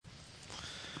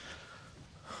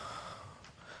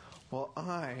Well,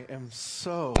 I am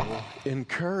so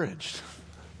encouraged.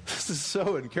 This is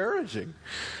so encouraging.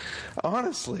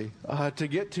 Honestly, to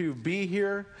get to be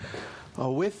here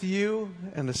with you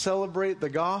and to celebrate the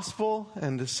gospel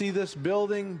and to see this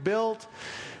building built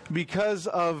because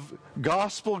of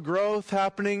gospel growth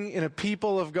happening in a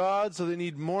people of God, so they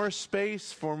need more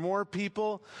space for more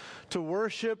people to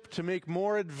worship, to make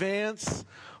more advance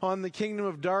on the kingdom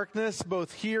of darkness,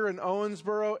 both here in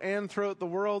Owensboro and throughout the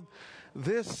world.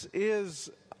 This is,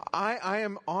 I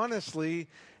am honestly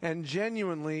and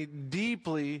genuinely,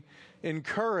 deeply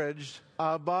encouraged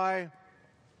by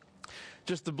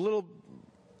just the little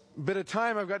bit of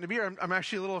time I've gotten to be here. I'm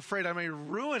actually a little afraid I may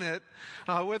ruin it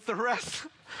with the rest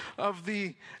of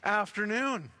the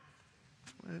afternoon.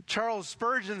 Charles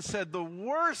Spurgeon said the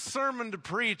worst sermon to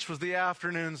preach was the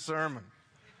afternoon sermon.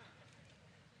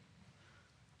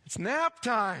 It's nap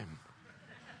time.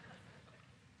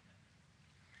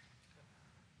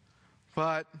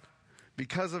 But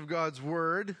because of God's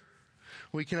word,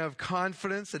 we can have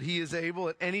confidence that He is able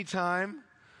at any time,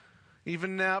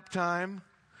 even nap time,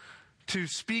 to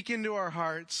speak into our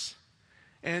hearts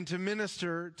and to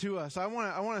minister to us. I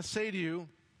want to say to you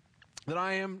that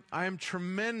I am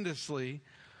tremendously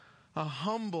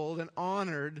humbled and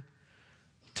honored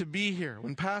to be here.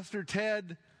 When Pastor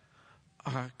Ted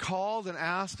called and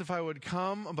asked if I would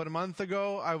come about a month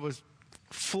ago, I was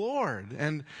floored.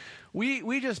 And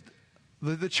we just,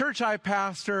 the church I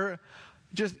pastor,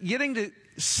 just getting to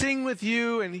sing with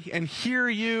you and hear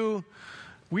you,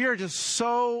 we are just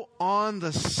so on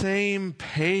the same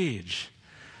page.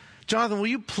 Jonathan, will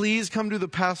you please come do the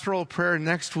pastoral prayer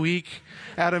next week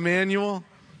at Emmanuel?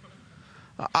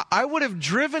 I would have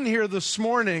driven here this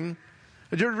afternoon,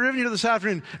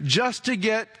 just to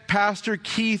get Pastor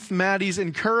Keith Maddie's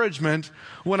encouragement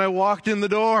when I walked in the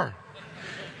door.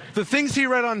 The things he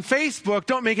read on Facebook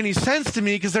don't make any sense to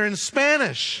me because they're in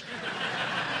Spanish.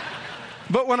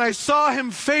 But when I saw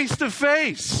him face to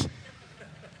face,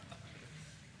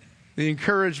 the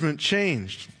encouragement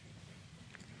changed.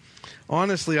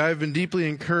 Honestly, I've been deeply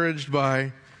encouraged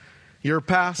by your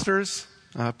pastors.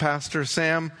 Pastor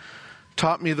Sam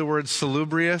taught me the word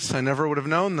salubrious. I never would have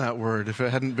known that word if it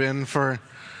hadn't been for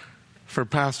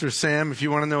Pastor Sam. If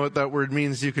you want to know what that word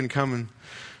means, you can come and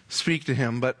speak to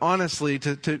him. But honestly,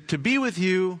 to be with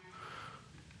you,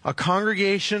 a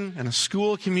congregation and a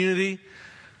school community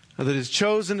that has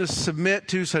chosen to submit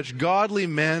to such godly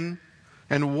men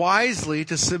and wisely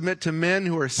to submit to men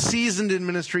who are seasoned in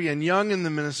ministry and young in the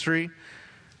ministry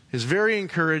is very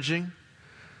encouraging.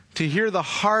 To hear the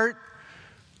heart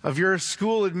of your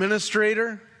school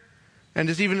administrator and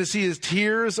just even to see his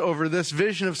tears over this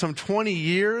vision of some 20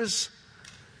 years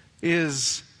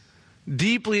is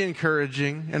deeply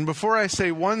encouraging. And before I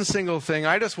say one single thing,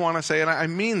 I just want to say, and I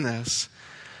mean this,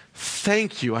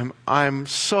 thank you. I'm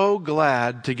so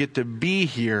glad to get to be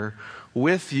here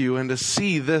with you and to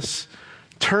see this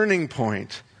turning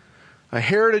point. A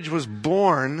heritage was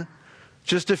born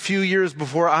just a few years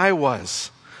before I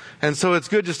was. And so it's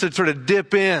good just to sort of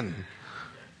dip in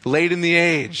late in the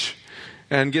age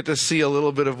and get to see a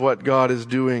little bit of what God is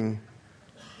doing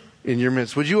in your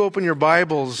midst. Would you open your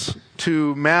Bibles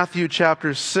to Matthew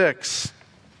chapter 6,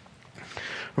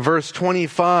 verse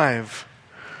 25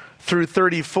 through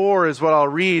 34 is what I'll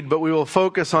read, but we will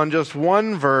focus on just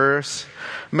one verse.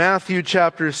 Matthew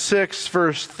chapter 6,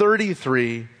 verse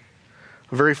 33.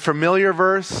 A very familiar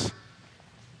verse,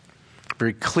 a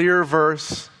very clear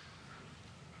verse,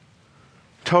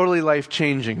 totally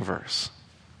life-changing verse.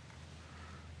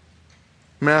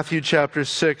 Matthew chapter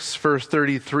 6, verse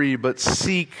 33, but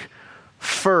seek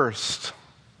first.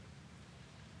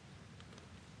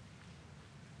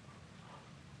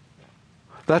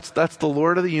 That's the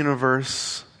Lord of the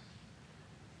universe,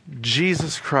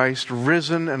 Jesus Christ,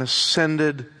 risen and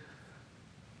ascended.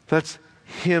 That's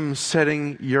Him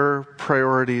setting your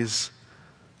priorities,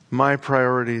 my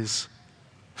priorities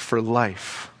for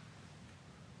life.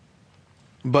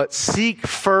 But seek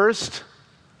first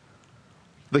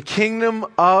the kingdom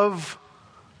of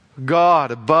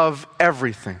God above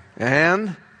everything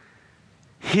and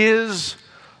His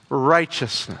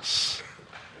righteousness.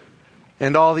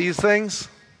 And all these things,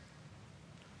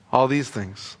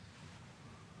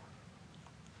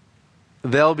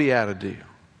 they'll be added to you.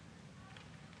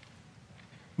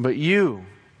 But you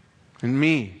and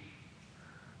me,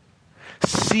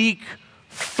 seek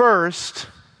first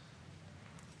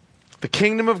the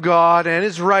kingdom of God and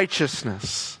His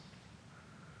righteousness.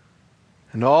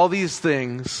 And all these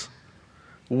things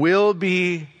will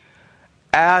be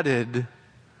added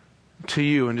to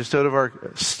you. And just out of our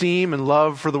esteem and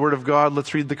love for the Word of God,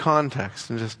 let's read the context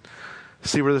and just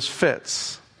see where this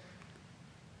fits.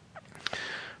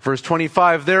 Verse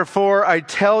 25, therefore I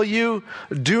tell you,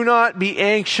 do not be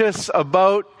anxious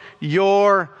about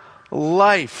your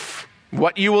life,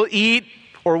 what you will eat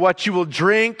or what you will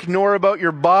drink, nor about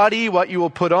your body, what you will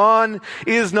put on.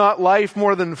 Is not life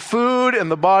more than food,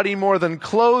 and the body more than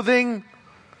clothing?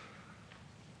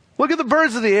 Look at the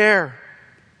birds of the air.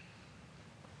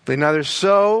 They neither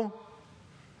sow,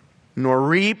 nor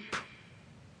reap,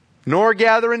 nor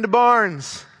gather into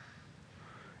barns.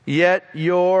 Yet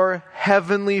your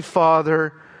heavenly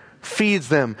Father feeds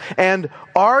them. And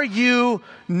are you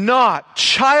not,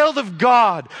 child of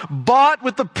God, bought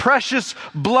with the precious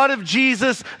blood of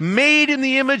Jesus, made in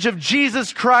the image of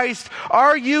Jesus Christ?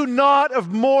 Are you not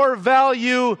of more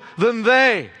value than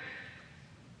they?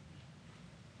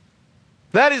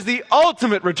 That is the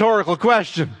ultimate rhetorical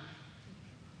question.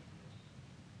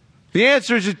 The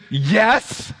answer is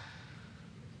yes.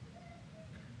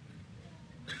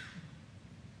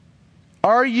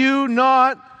 Are you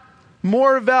not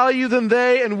more value than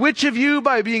they? And which of you,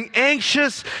 by being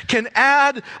anxious, can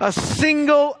add a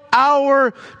single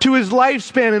hour to his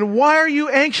lifespan? And why are you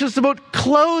anxious about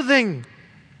clothing?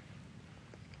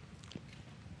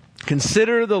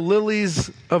 Consider the lilies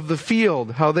of the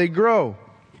field, how they grow.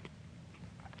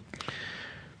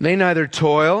 They neither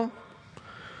toil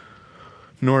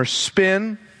nor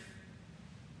spin.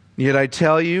 Yet I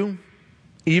tell you,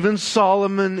 even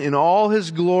Solomon in all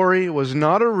his glory was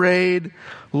not arrayed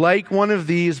like one of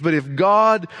these. But if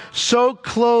God so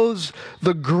clothes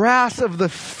the grass of the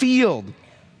field,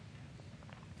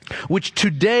 which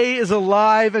today is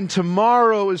alive and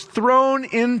tomorrow is thrown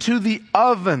into the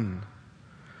oven,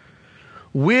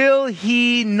 will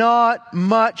he not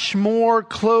much more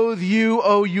clothe you,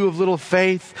 O you of little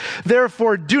faith?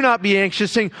 Therefore do not be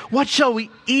anxious, saying, what shall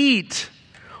we eat?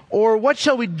 Or what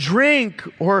shall we drink?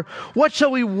 Or what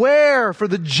shall we wear? For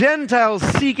the Gentiles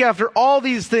seek after all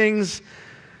these things,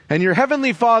 and your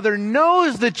heavenly Father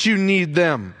knows that you need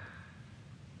them.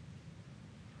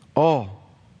 Oh.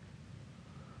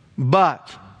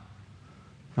 But,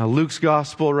 now Luke's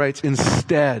gospel writes,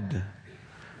 instead,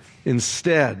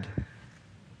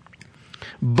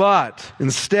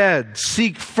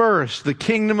 seek first the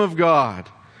kingdom of God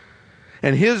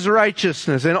and his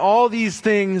righteousness, and all these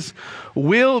things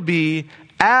will be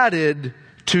added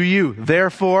to you.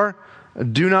 Therefore,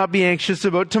 do not be anxious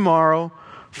about tomorrow,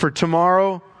 for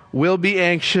tomorrow will be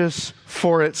anxious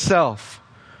for itself.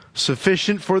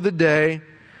 Sufficient for the day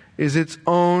is its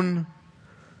own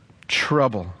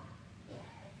trouble.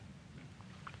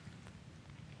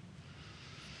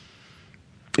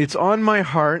 It's on my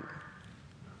heart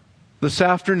this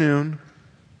afternoon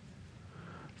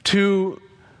to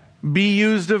be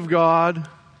used of God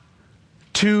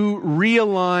to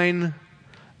realign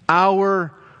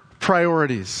our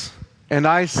priorities. And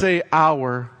I say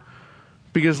our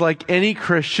because, like any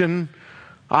Christian,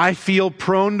 I feel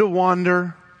prone to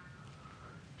wander.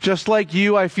 Just like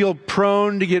you, I feel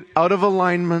prone to get out of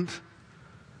alignment.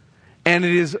 And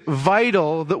it is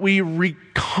vital that we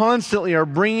constantly are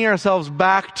bringing ourselves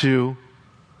back to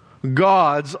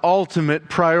God's ultimate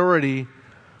priority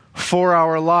for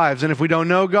our lives. And if we don't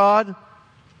know God,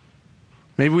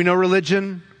 maybe we know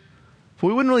religion, but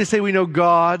we wouldn't really say we know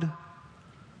God,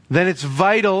 then it's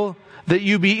vital that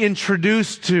you be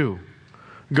introduced to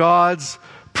God's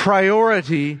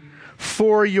priority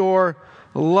for your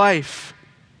life.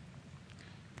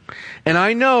 And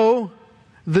I know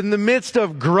that in the midst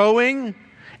of growing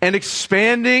and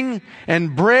expanding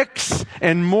and bricks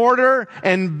and mortar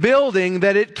and building,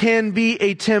 that it can be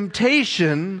a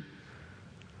temptation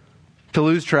to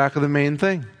lose track of the main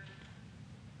thing.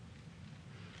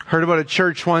 Heard about a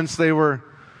church once. They were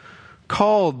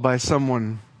called by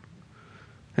someone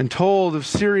and told of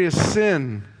serious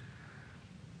sin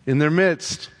in their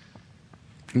midst,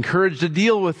 encouraged to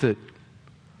deal with it,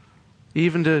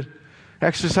 even to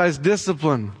exercise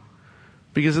discipline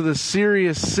because of the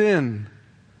serious sin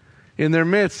in their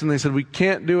midst. And they said, we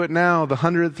can't do it now. The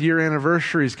 100th year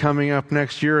anniversary is coming up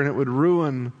next year, and it would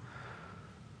ruin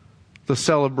the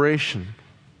celebration.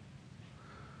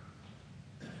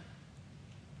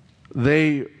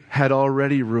 They had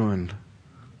already ruined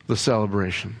the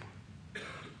celebration.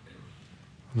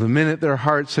 The minute their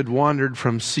hearts had wandered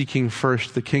from seeking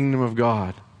first the kingdom of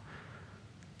God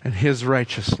and his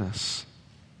righteousness,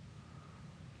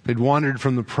 they'd wandered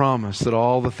from the promise that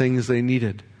all the things they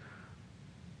needed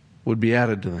would be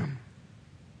added to them.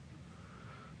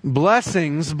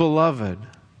 Blessings, beloved,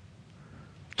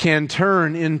 can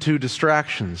turn into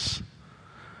distractions.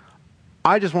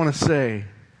 I just want to say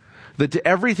that to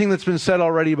everything that's been said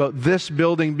already about this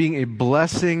building being a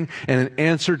blessing and an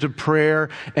answer to prayer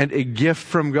and a gift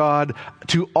from God,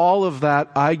 to all of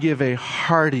that, I give a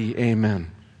hearty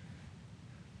amen.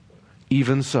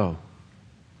 Even so,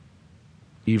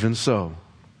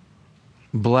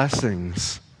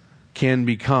 blessings can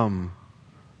become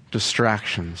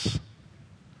distractions.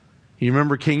 You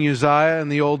remember King Uzziah in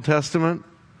the Old Testament,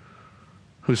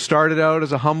 who started out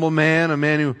as a humble man, a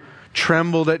man who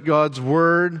trembled at God's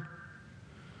word.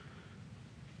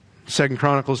 2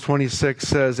 Chronicles 26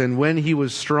 says, and when he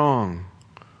was strong,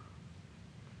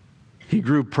 he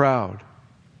grew proud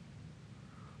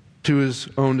to his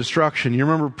own destruction. You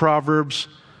remember Proverbs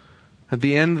at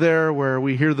the end there where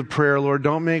we hear the prayer, Lord,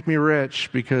 don't make me rich,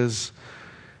 because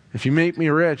if you make me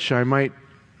rich, I might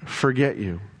forget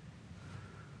you.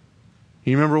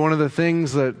 You remember one of the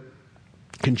things that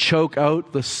can choke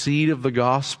out the seed of the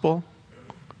gospel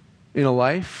in a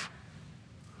life?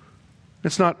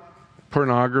 It's not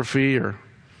pornography or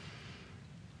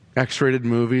X-rated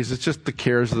movies. It's just the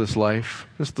cares of this life.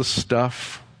 Just the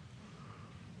stuff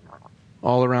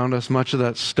all around us. Much of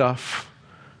that stuff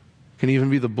can even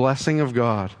be the blessing of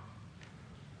God,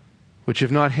 which, if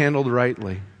not handled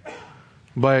rightly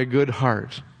by a good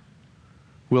heart,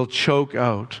 will choke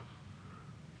out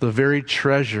the very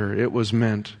treasure it was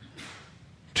meant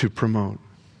to promote.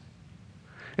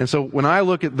 And so when I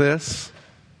look at this,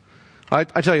 I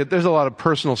tell you, there's a lot of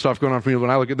personal stuff going on for me when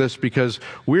I look at this, because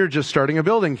we're just starting a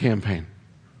building campaign.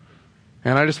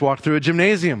 And I just walked through a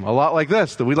gymnasium, a lot like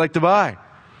this, that we'd like to buy.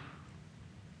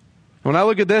 When I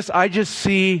look at this, I just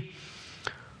see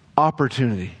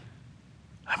opportunity.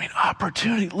 I mean,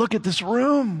 opportunity. Look at this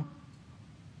room.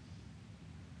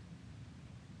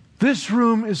 This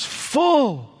room is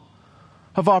full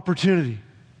of opportunity.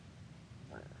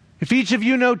 If each of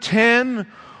you know 10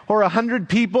 or 100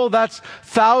 people, that's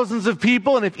thousands of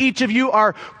people. And if each of you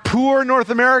are poor North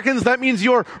Americans, that means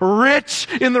you're rich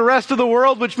in the rest of the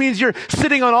world, which means you're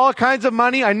sitting on all kinds of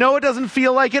money. I know it doesn't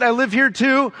feel like it. I live here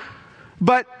too.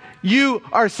 But you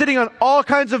are sitting on all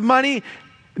kinds of money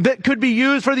that could be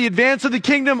used for the advance of the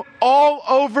kingdom all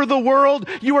over the world.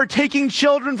 You are taking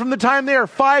children from the time they are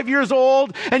 5 years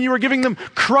old, and you are giving them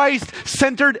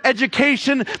Christ-centered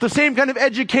education, the same kind of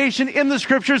education in the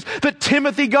scriptures that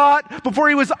Timothy got before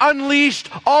he was unleashed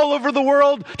all over the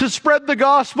world to spread the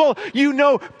gospel. You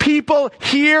know people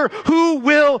here who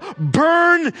will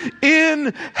burn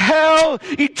in hell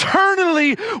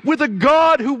eternally with a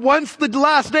God who, once the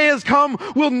last day has come,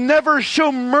 will never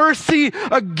show mercy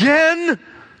again.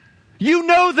 You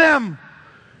know them.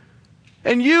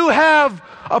 And you have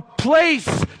a place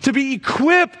to be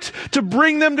equipped to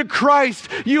bring them to Christ.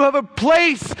 You have a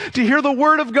place to hear the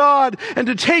word of God and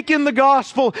to take in the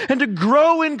gospel and to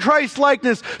grow in Christ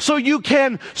likeness, so you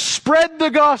can spread the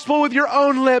gospel with your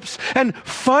own lips and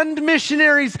fund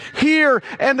missionaries here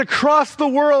and across the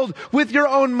world with your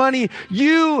own money.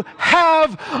 You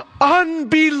have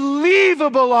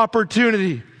unbelievable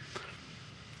opportunity.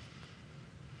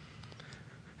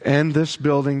 And this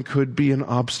building could be an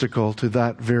obstacle to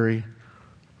that very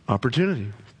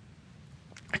opportunity.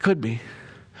 It could be.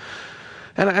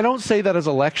 And I don't say that as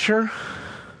a lecture.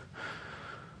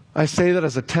 I say that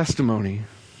as a testimony.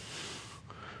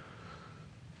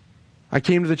 I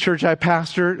came to the church I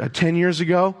pastored 10 years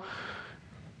ago.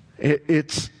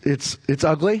 It's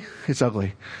ugly. It's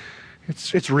ugly.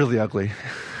 It's really ugly.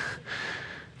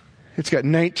 It's got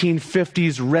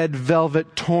 1950s red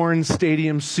velvet torn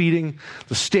stadium seating.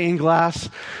 The stained glass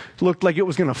looked like it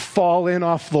was going to fall in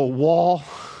off the wall.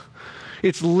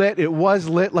 It's lit. It was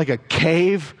lit like a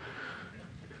cave.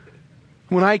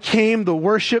 When I came,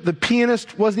 the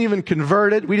pianist wasn't even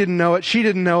converted. We didn't know it. She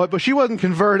didn't know it, but she wasn't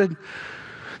converted.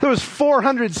 There was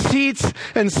 400 seats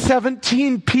and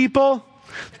 17 people.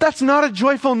 That's not a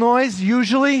joyful noise,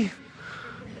 usually.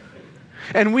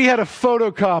 And we had a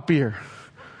photocopier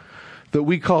that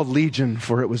we called Legion,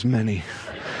 for it was many.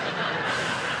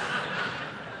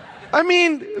 I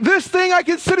mean, this thing, I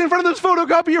could sit in front of this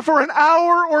photocopier for an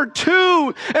hour or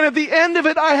two, and at the end of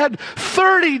it, I had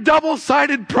 30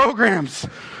 double-sided programs.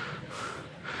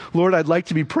 Lord, I'd like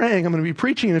to be praying. I'm going to be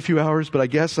preaching in a few hours, but I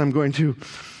guess I'm going to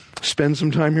spend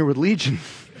some time here with Legion,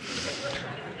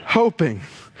 hoping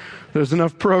there's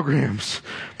enough programs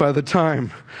by the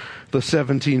time the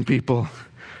 17 people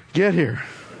get here.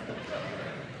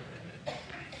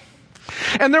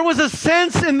 And there was a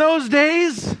sense in those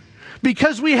days,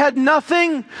 because we had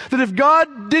nothing, that if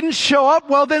God didn't show up,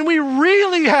 well, then we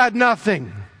really had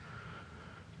nothing.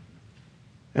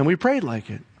 And we prayed like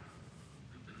it.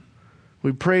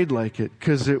 We prayed like it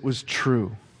because it was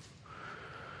true.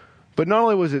 But not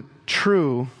only was it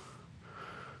true,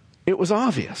 it was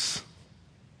obvious.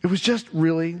 It was just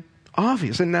really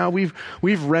obvious. And now we've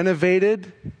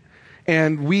renovated,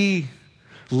 and we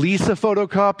lease a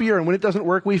photocopier, and when it doesn't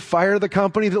work, we fire the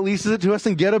company that leases it to us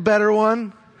and get a better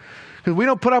one, because we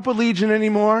don't put up with Legion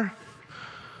anymore.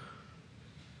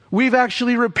 We've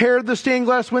actually repaired the stained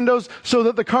glass windows so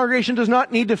that the congregation does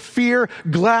not need to fear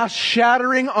glass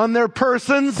shattering on their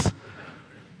persons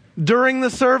during the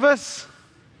service.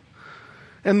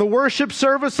 And the worship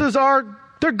services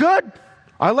they're good.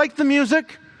 I like the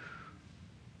music.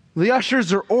 The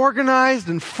ushers are organized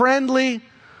and friendly.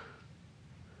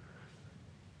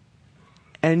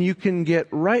 And you can get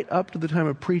right up to the time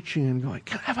of preaching and going,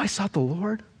 have I sought the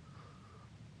Lord?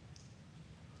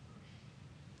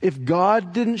 If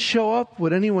God didn't show up,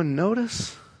 would anyone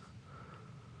notice?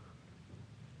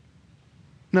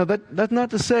 Now, that's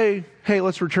not to say, hey,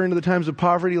 let's return to the times of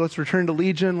poverty, let's return to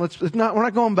Legion. We're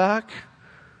not going back.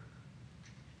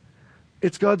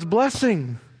 It's God's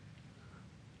blessing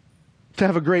to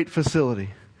have a great facility.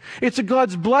 It's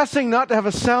God's blessing not to have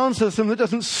a sound system that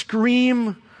doesn't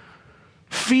scream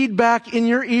feedback in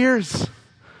your ears.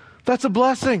 That's a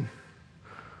blessing.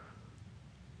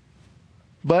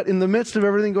 But in the midst of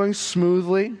everything going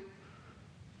smoothly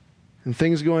and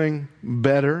things going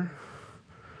better,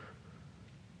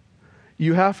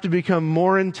 you have to become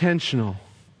more intentional,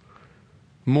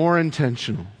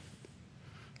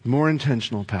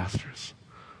 pastors.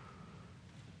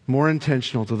 More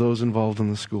intentional to those involved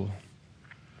in the school.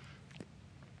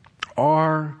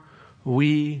 Are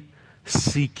we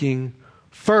seeking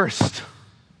first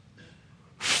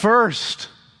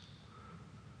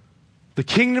the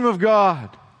kingdom of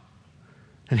God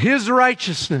and His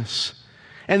righteousness,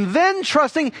 and then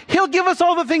trusting He'll give us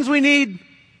all the things we need?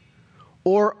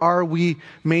 Or are we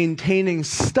maintaining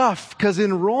stuff because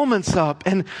enrollment's up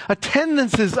and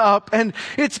attendance is up and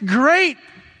it's great,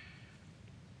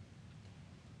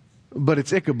 but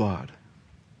it's Ichabod?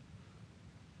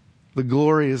 The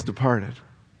glory is departed.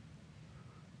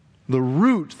 The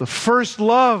root, the first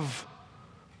love,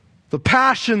 the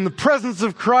passion, the presence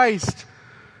of Christ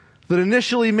that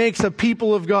initially makes a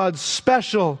people of God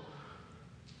special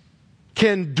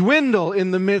can dwindle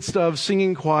in the midst of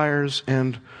singing choirs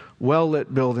and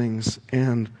well-lit buildings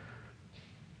and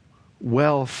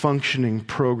well-functioning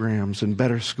programs and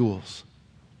better schools.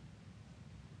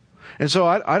 And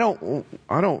so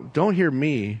don't hear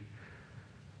me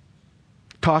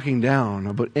talking down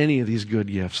about any of these good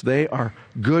gifts. They are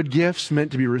good gifts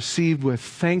meant to be received with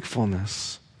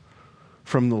thankfulness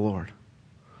from the Lord.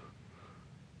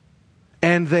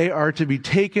 And they are to be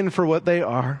taken for what they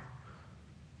are,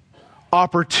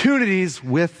 opportunities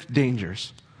with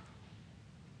dangers.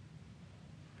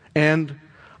 And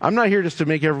I'm not here just to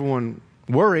make everyone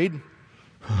worried.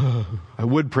 I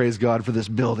would praise God for this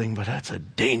building, but that's a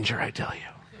danger, I tell you.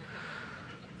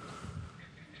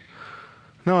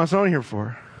 No, that's not what I'm here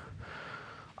for.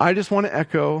 I just want to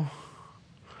echo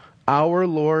our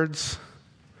Lord's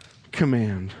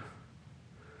command.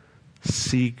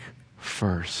 Seek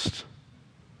first.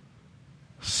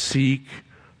 Seek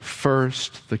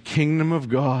first the kingdom of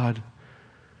God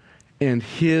and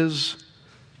His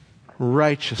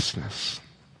righteousness.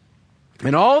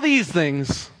 And all these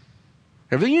things,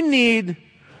 everything you need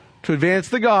to advance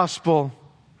the gospel,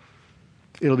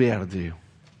 it'll be added to you.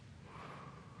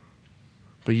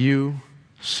 But you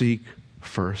seek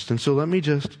first. And so let me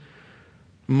just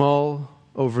mull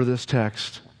over this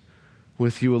text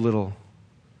with you a little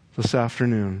this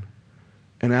afternoon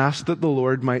and ask that the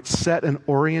Lord might set an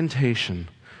orientation,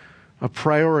 a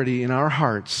priority in our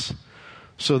hearts,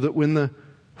 so that when the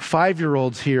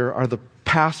 5-year-olds here are the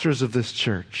pastors of this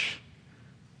church,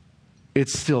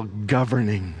 it's still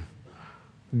governing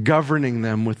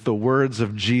them with the words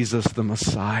of Jesus the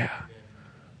Messiah.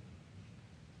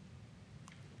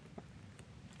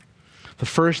 The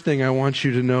first thing I want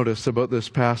you to notice about this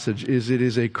passage is it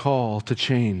is a call to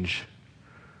change.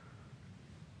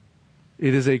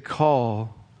 It is a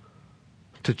call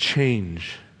to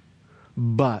change.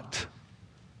 But,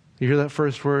 you hear that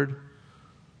first word?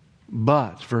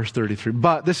 But, verse 33.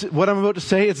 But, this what I'm about to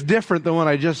say, it's different than what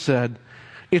I just said.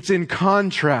 It's in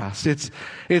contrast. It's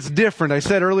different. I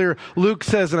said earlier, Luke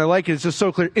says, and I like it, it's just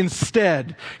so clear,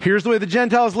 instead. Here's the way the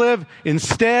Gentiles live.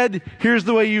 Instead, here's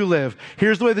the way you live.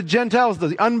 Here's the way the Gentiles,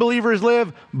 the unbelievers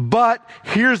live. But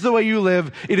here's the way you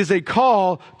live. It is a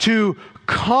call to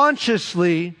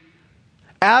consciously,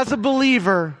 as a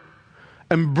believer,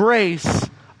 embrace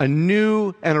a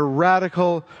new and a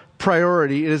radical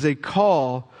priority. It is a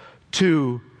call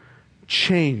to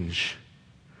change.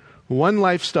 One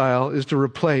lifestyle is to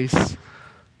replace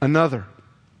another.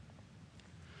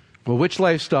 Well, which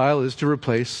lifestyle is to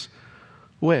replace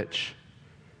Which?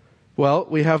 Well,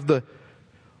 we have the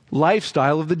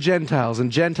lifestyle of the Gentiles.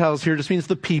 And Gentiles here just means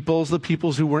the peoples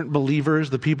who weren't believers,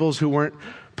 the peoples who weren't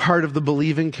part of the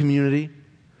believing community.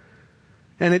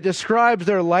 And it describes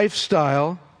their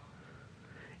lifestyle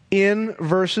in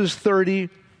verses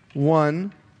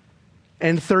 31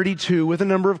 and 32 with a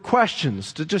number of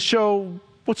questions to just show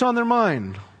what's on their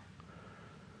mind,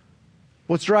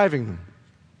 what's driving them.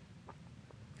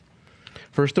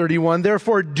 Verse 31,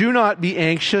 therefore do not be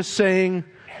anxious, saying,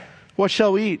 what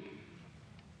shall we eat?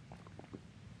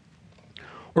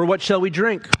 Or what shall we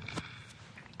drink?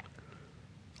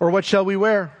 Or what shall we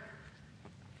wear?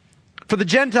 For the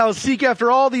Gentiles seek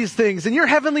after all these things, and your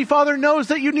heavenly Father knows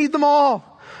that you need them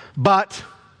all. But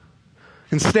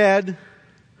instead,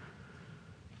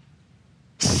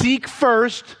 seek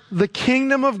first the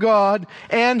kingdom of God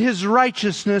and His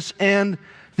righteousness, and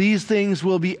these things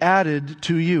will be added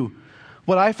to you.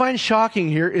 What I find shocking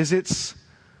here is it's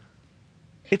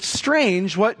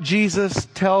strange what Jesus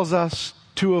tells us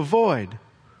to avoid,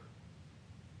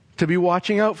 to be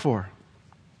watching out for.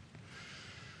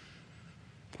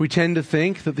 We tend to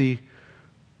think that the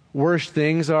worst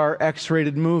things are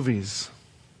X-rated movies,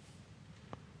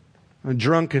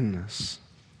 drunkenness,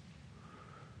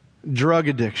 drug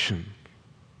addiction.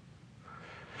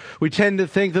 We tend to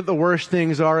think that the worst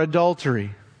things are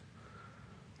adultery,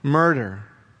 murder,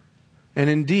 and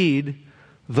indeed,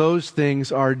 those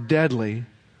things are deadly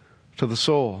to the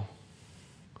soul.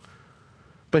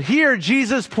 But here,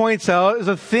 Jesus points out as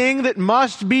a thing that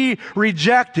must be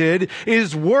rejected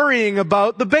is worrying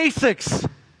about the basics.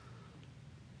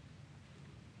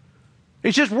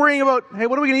 It's just worrying about, hey,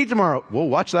 what are we going to eat tomorrow? Well,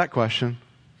 watch that question.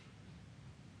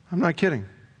 I'm not kidding.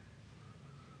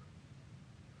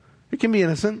 It can be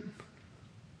innocent.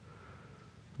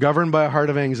 Governed by a heart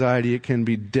of anxiety, it can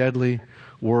be deadly,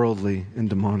 worldly, and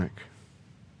demonic.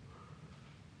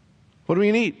 What are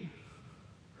we going to eat?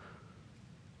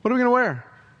 What are we going to wear?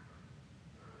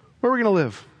 Where are we going to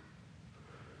live?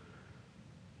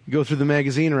 You go through the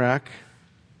magazine rack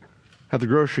at the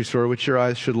grocery store, which your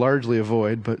eyes should largely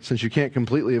avoid, but since you can't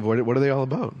completely avoid it, what are they all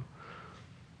about?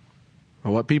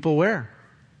 Well, what people wear.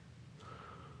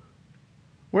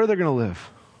 Where they're going to live.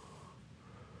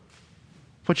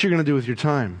 What you're going to do with your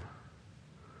time.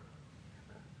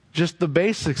 Just the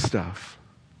basic stuff.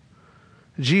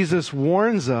 Jesus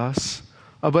warns us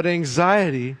about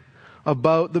anxiety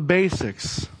about the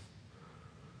basics.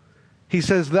 He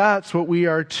says that's what we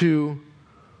are to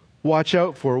watch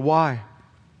out for. Why?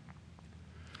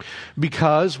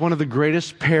 Because one of the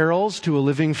greatest perils to a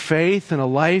living faith and a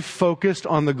life focused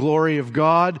on the glory of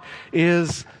God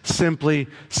is simply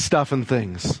stuff and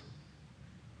things.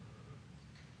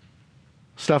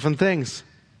 Stuff and things.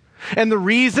 And the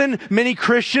reason many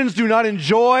Christians do not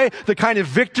enjoy the kind of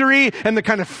victory and the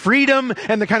kind of freedom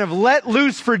and the kind of let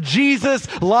loose for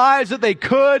Jesus lives that they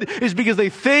could is because they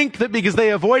think that because they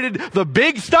avoided the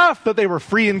big stuff that they were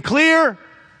free and clear.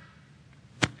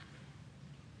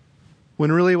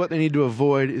 When really what they need to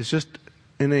avoid is just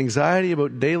an anxiety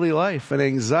about daily life. An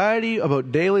anxiety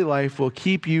about daily life will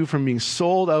keep you from being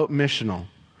sold out missional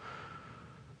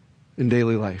in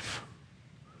daily life.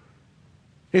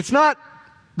 It's not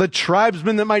the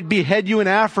tribesmen that might behead you in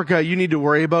Africa you need to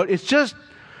worry about. It's just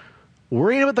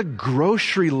worrying about the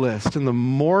grocery list and the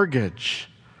mortgage.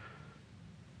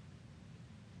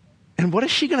 And what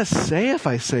is she going to say if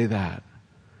I say that?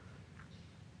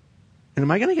 And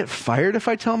am I going to get fired if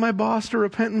I tell my boss to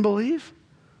repent and believe?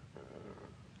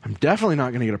 I'm definitely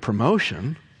not going to get a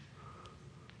promotion.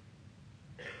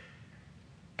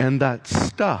 And that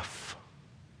stuff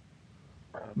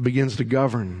begins to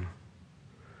govern.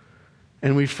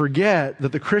 And we forget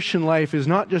that the Christian life is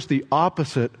not just the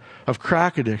opposite of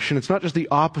crack addiction. It's not just the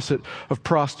opposite of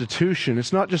prostitution.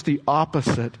 It's not just the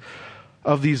opposite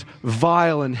of these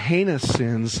vile and heinous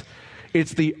sins.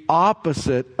 It's the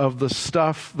opposite of the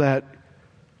stuff that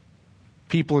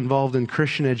people involved in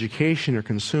Christian education are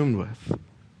consumed with.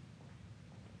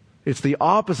 It's the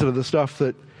opposite of the stuff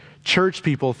that church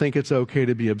people think it's okay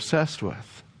to be obsessed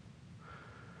with.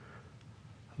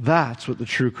 That's what the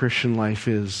true Christian life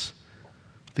is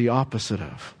the opposite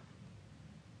of.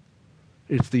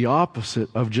 It's the opposite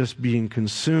of just being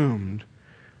consumed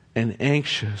and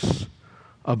anxious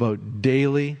about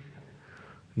daily,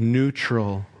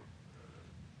 neutral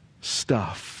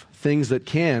stuff. Things that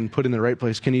can, put in the right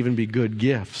place, can even be good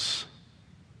gifts.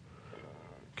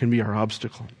 Can be our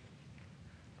obstacle.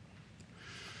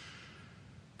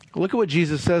 Look at what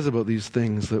Jesus says about these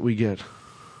things that we get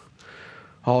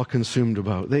all consumed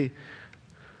about.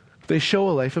 They show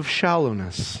a life of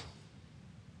shallowness.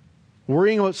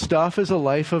 Worrying about stuff is a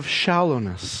life of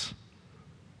shallowness.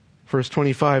 Verse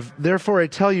 25, therefore I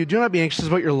tell you, do not be anxious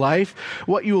about your life,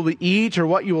 what you will eat or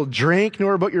what you will drink,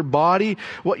 nor about your body,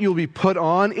 what you will be put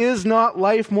on. Is not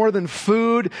life more than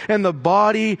food, and the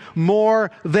body more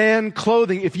than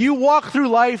clothing? If you walk through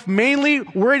life mainly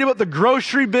worried about the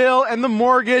grocery bill and the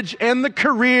mortgage and the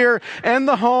career and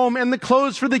the home and the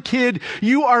clothes for the kid,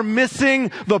 you are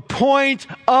missing the point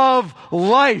of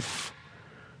life.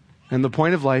 And the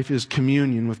point of life is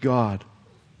communion with God.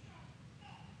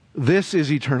 This is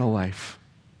eternal life,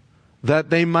 that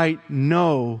they might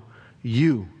know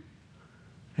you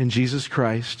and Jesus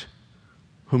Christ,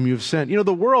 whom you have sent. You know,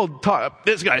 the world taught,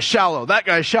 this guy's shallow, that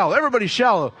guy's shallow, everybody's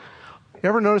shallow. You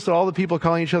ever notice that all the people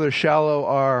calling each other shallow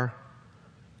are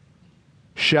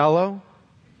shallow?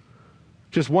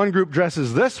 Just one group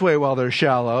dresses this way while they're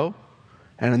shallow,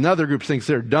 and another group thinks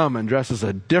they're dumb and dresses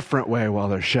a different way while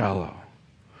they're shallow.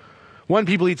 One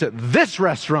people eats at this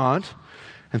restaurant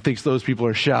and thinks those people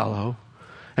are shallow.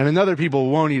 And another people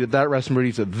won't eat at that restaurant, but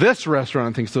eats at this restaurant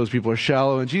and thinks those people are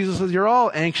shallow. And Jesus says, you're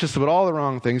all anxious about all the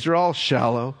wrong things. You're all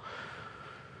shallow.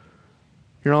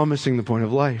 You're all missing the point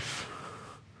of life.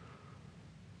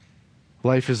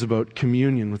 Life is about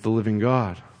communion with the living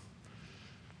God.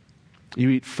 You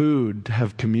eat food to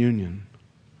have communion.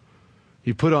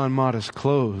 You put on modest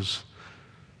clothes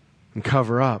and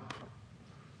cover up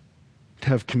to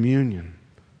have communion.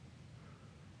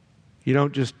 You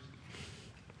don't just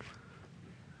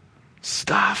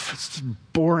stuff. It's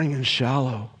just boring and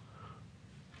shallow.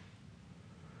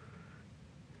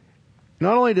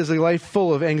 Not only does a life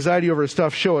full of anxiety over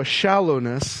stuff show a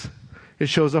shallowness, it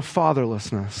shows a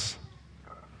fatherlessness.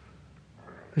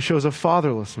 It shows a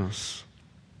fatherlessness.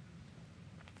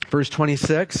 Verse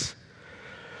 26.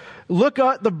 Look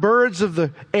at the birds of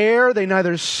the air. They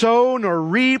neither sow nor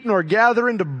reap nor gather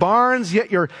into barns,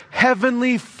 yet your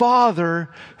heavenly Father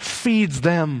feeds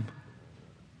them.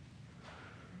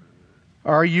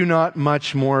 Are you not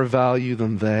much more value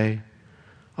than they?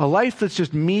 A life that's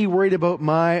just me worried about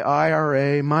my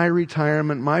IRA, my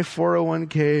retirement, my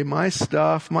 401k, my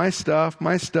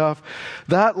stuff.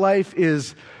 That life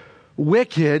is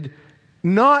wicked,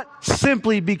 not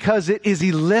simply because it is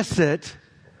illicit,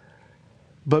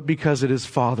 but because it is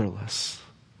fatherless.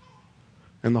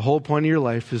 And the whole point of your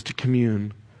life is to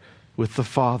commune with the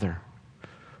Father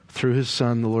through His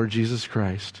Son, the Lord Jesus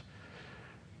Christ,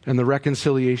 and the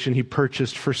reconciliation He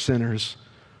purchased for sinners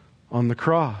on the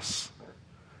cross.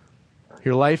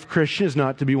 Your life, Christian, is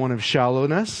not to be one of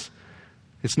shallowness.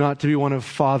 It's not to be one of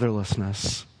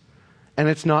fatherlessness. And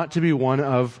it's not to be one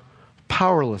of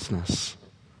powerlessness.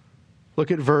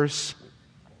 Look at verse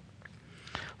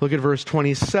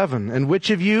 27. And which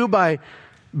of you, by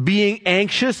being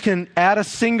anxious, can add a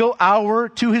single hour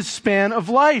to his span of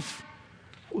life?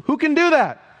 Who can do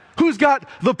that? Who's got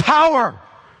the power?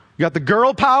 You got the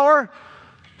girl power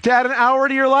to add an hour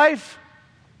to your life?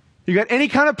 You got any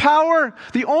kind of power?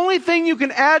 The only thing you can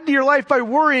add to your life by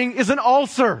worrying is an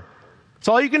ulcer. That's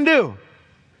all you can do.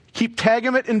 Keep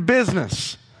tagging it in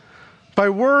business by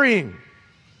worrying.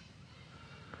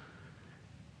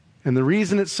 And the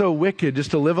reason it's so wicked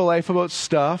just to live a life about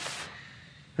stuff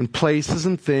and places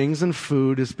and things and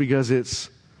food is because it's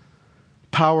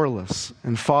powerless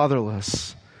and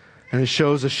fatherless. And it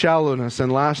shows a shallowness.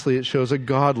 And lastly, it shows a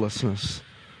godlessness.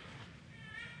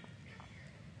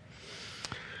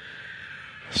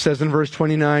 It says in verse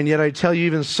 29, yet I tell you,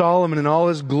 even Solomon in all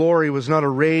his glory was not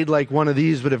arrayed like one of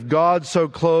these. But if God so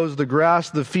clothes the grass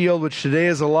of the field, which today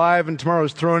is alive and tomorrow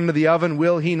is thrown into the oven,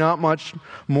 will He not much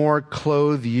more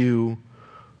clothe you,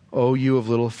 O you of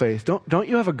little faith? Don't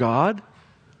you have a God?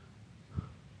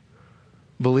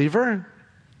 Believer?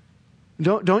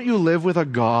 Don't you live with a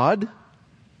God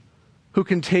who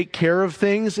can take care of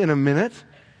things in a minute?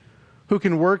 Who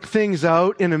can work things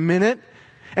out in a minute?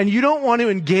 And you don't want to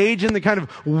engage in the kind of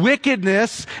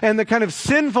wickedness and the kind of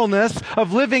sinfulness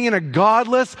of living in a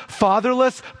godless,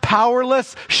 fatherless,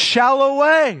 powerless, shallow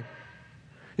way.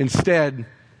 Instead,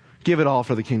 give it all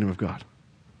for the kingdom of God.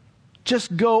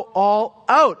 Just go all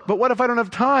out. But what if I don't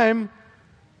have time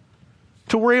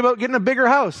to worry about getting a bigger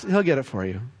house? He'll get it for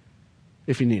you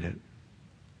if you need it.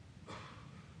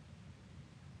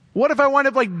 What if I wind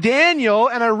up like Daniel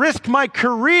and I risk my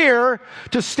career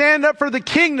to stand up for the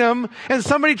kingdom and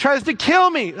somebody tries to kill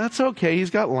me? That's okay. He's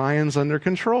got lions under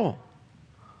control.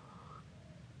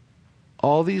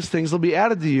 All these things will be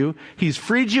added to you. He's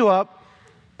freed you up.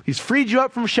 He's freed you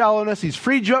up from shallowness. He's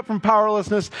freed you up from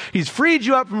powerlessness. He's freed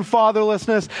you up from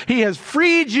fatherlessness. He has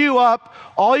freed you up.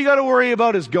 All you got to worry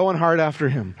about is going hard after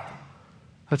Him.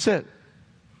 That's it.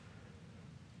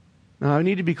 Now, I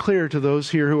need to be clear to those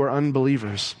here who are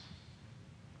unbelievers.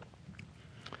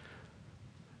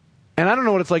 And I don't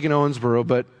know what it's like in Owensboro,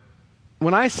 but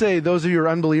when I say those of you who are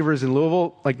unbelievers in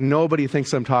Louisville, like nobody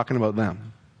thinks I'm talking about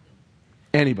them.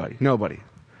 Anybody, nobody.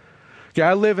 Okay,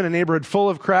 I live in a neighborhood full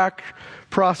of crack,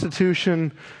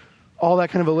 prostitution, all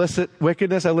that kind of illicit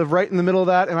wickedness. I live right in the middle of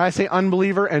that, and I say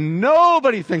unbeliever, and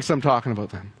nobody thinks I'm talking about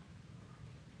them.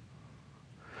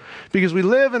 Because we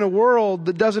live in a world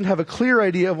that doesn't have a clear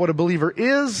idea of what a believer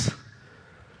is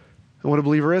and what a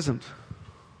believer isn't.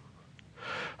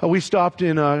 We stopped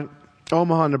in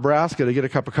Omaha, Nebraska to get a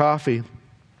cup of coffee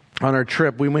on our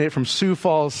trip. We made it from Sioux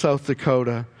Falls, South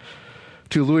Dakota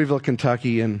to Louisville,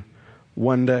 Kentucky in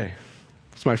one day.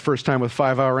 It's my first time with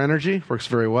 5-hour energy. Works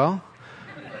very well.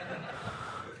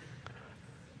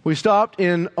 We stopped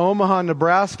in Omaha,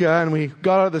 Nebraska, and we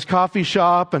got out of this coffee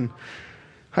shop, and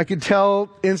I could tell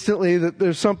instantly that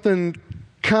there's something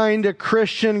kind of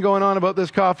Christian going on about this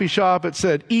coffee shop. It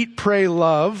said, "Eat, Pray,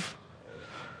 Love,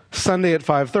 Sunday at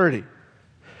 5:30.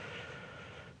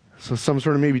 So some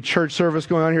sort of maybe church service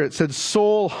going on here. It said,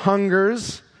 "Soul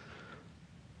Hungers,"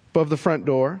 above the front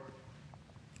door.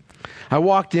 I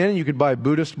walked in, and you could buy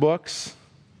Buddhist books.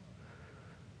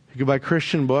 You could buy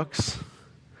Christian books.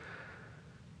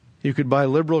 You could buy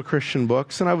liberal Christian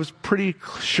books. And I was pretty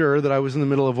sure that I was in the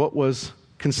middle of what was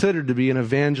considered to be an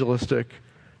evangelistic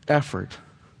effort.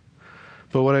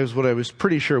 But what I was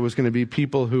pretty sure was going to be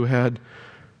people who had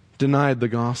denied the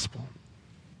gospel.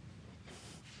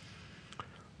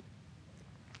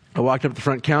 I walked up to the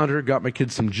front counter, got my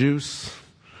kids some juice.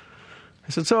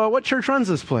 I said, "So what church runs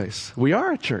this place?" "We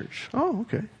are a church." "Oh,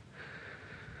 okay."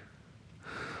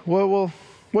 Well,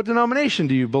 what denomination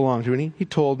do you belong to?" And he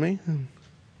told me.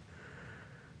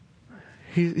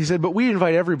 He said, "But we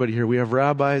invite everybody here. We have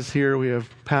rabbis here. We have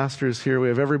pastors here. We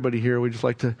have everybody here. We just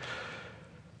like to..."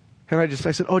 And I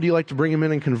said, "Oh, do you like to bring them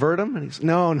in and convert them?" And he said,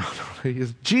 No. He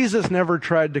goes, "Jesus never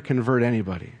tried to convert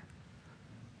anybody."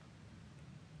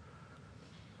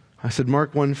 I said,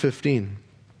 Mark 1:15.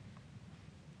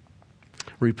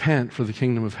 "Repent, for the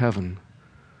kingdom of heaven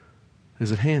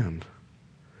is at hand."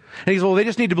 And he said, "Well, they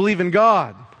just need to believe in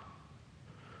God."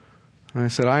 And I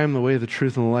said, "I am the way, the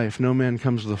truth, and the life. No man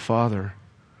comes to the Father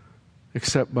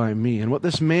except by me." And what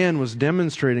this man was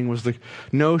demonstrating was the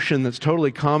notion that's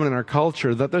totally common in our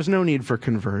culture, that there's no need for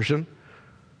conversion.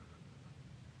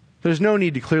 There's no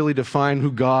need to clearly define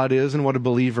who God is and what a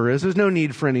believer is. There's no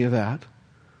need for any of that.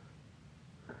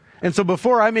 And so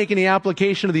before I make any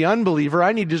application to the unbeliever,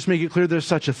 I need to just make it clear there's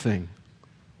such a thing.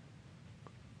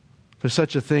 There's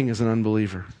such a thing as an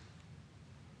unbeliever.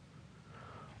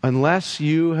 Unless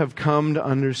you have come to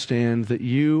understand that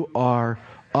you are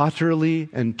utterly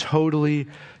and totally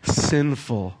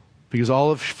sinful, because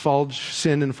all have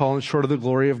sinned and fallen short of the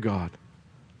glory of God.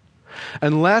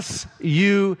 Unless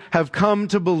you have come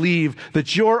to believe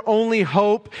that your only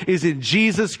hope is in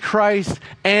Jesus Christ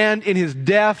and in His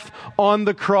death on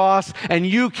the cross, and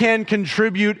you can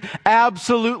contribute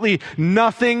absolutely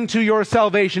nothing to your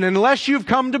salvation. Unless you've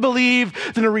come to believe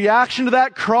that in a reaction to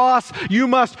that cross, you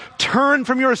must turn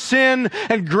from your sin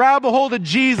and grab a hold of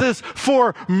Jesus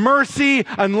for mercy.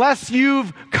 Unless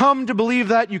you've come to believe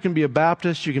that, you can be a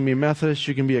Baptist, you can be a Methodist,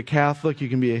 you can be a Catholic, you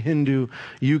can be a Hindu,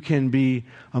 you can be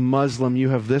a Muslim. You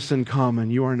have this in common: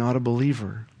 you are not a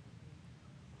believer.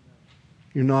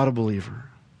 You're not a believer.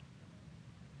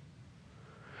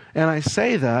 And I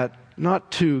say that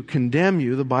not to condemn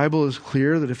you. The Bible is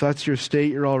clear that if that's your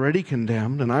state, you're already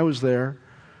condemned. And I was there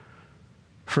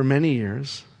for many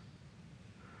years.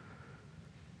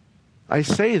 I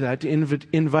say that to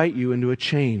invite you into a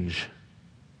change.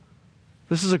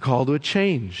 This is a call to a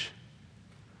change.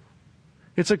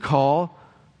 It's a call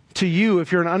to you,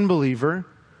 if you're an unbeliever,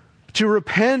 to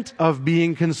repent of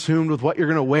being consumed with what you're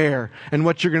going to wear and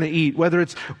what you're going to eat. Whether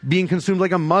it's being consumed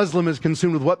like a Muslim is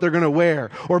consumed with what they're going to wear,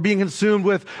 or being consumed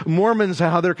with Mormons,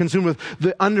 how they're consumed with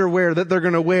the underwear that they're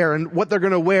going to wear and what they're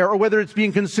going to wear, or whether it's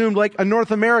being consumed like a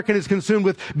North American is consumed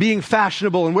with being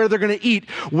fashionable and where they're going to eat.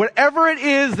 Whatever it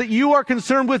is that you are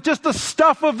concerned with, just the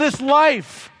stuff of this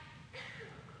life,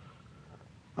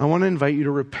 I want to invite you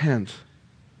to repent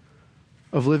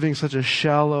of living such a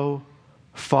shallow,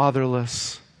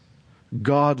 fatherless,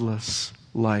 godless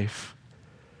life,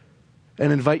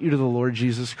 and invite you to the Lord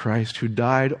Jesus Christ, who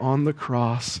died on the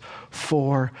cross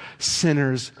for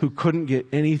sinners who couldn't get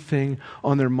anything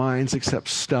on their minds except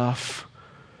stuff.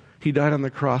 He died on the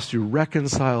cross to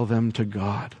reconcile them to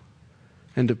God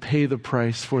and to pay the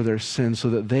price for their sins so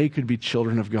that they could be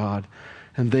children of God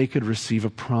and they could receive a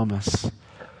promise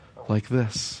like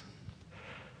this.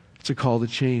 It's a call to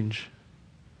change.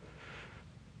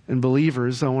 And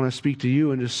believers, I want to speak to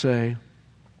you and just say,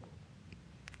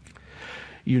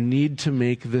 you need to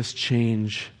make this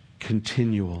change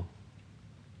continual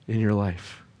in your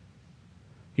life.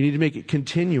 You need to make it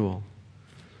continual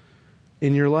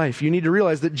in your life. You need to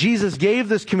realize that Jesus gave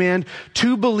this command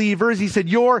to believers. He said,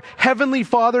 your heavenly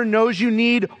Father knows you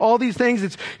need all these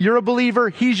things. You're a believer.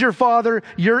 He's your Father.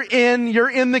 You're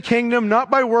in the kingdom,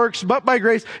 not by works, but by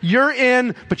grace. You're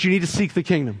in, but you need to seek the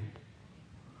kingdom.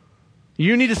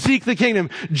 You need to seek the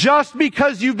kingdom. Just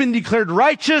because you've been declared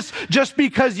righteous, just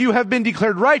because you have been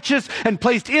declared righteous and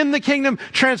placed in the kingdom,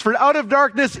 transferred out of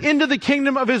darkness into the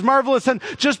kingdom of His marvelous Son,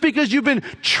 just because you've been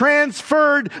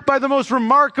transferred by the most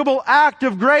remarkable act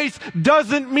of grace,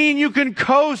 doesn't mean you can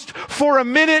coast for a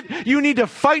minute. You need to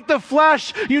fight the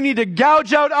flesh. You need to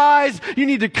gouge out eyes. You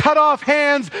need to cut off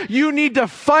hands. You need to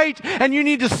fight, and you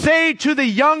need to say to the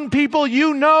young people,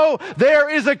 you know there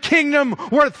is a kingdom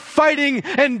worth fighting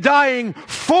and dying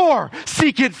for.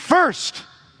 Seek it first.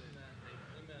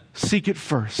 Seek it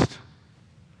first.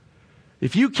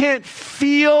 If you can't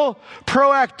feel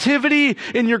proactivity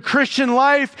in your Christian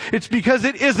life, it's because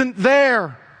it isn't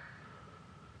there.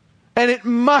 And it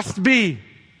must be.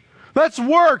 That's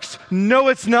works. No,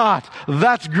 it's not.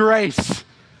 That's grace.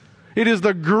 It is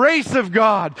the grace of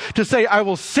God to say, I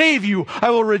will save you, I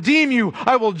will redeem you,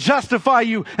 I will justify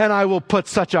you, and I will put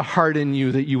such a heart in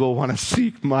you that you will want to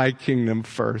seek my kingdom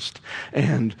first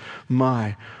and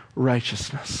my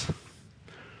righteousness.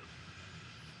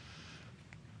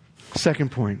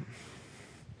 Second point.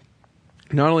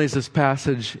 Not only is this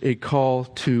passage a call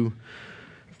to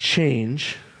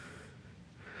change,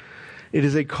 it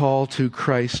is a call to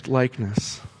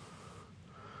Christ-likeness.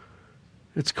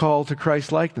 It's called to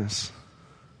Christ-likeness.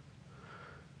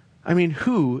 I mean,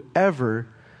 who ever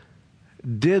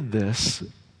did this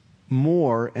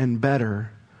more and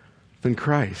better than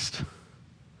Christ?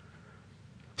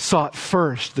 Sought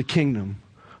first the kingdom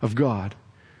of God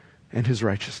and His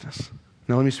righteousness.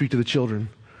 Now let me speak to the children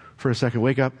for a second.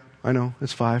 Wake up. I know,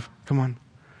 it's 5. Come on.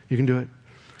 You can do it.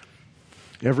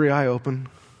 Every eye open.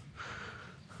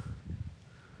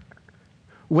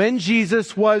 When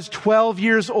Jesus was 12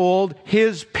 years old,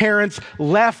 His parents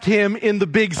left Him in the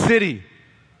big city.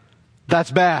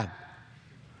 That's bad.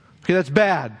 Okay, that's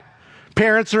bad.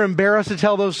 Parents are embarrassed to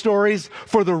tell those stories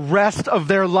for the rest of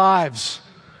their lives.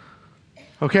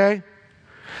 Okay?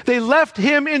 They left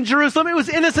Him in Jerusalem. It was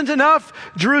innocent enough.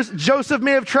 Joseph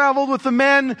may have traveled with the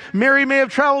men. Mary may have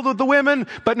traveled with the women.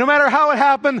 But no matter how it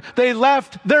happened, they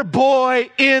left their boy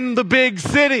in the big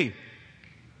city.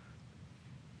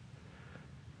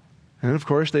 And of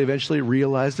course, they eventually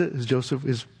realized it. Is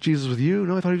Jesus with you?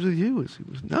 No, I thought He was with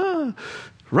you. No.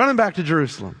 Running back to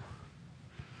Jerusalem.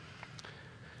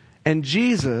 And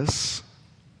Jesus,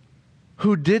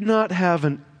 who did not have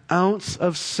an ounce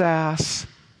of sass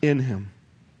in Him,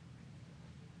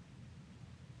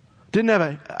 didn't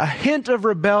have a hint of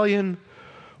rebellion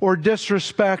or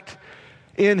disrespect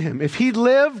in Him. If He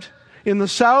lived in the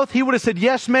South, He would have said,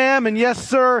 yes, ma'am, and yes,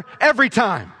 sir, every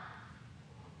time.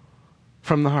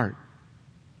 From the heart.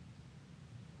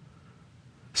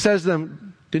 Says to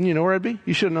them, didn't you know where I'd be?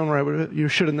 You should have known where I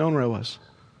was.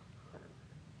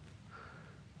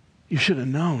 You should have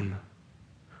known.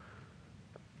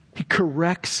 He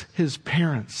corrects His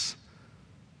parents.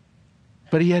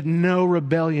 But He had no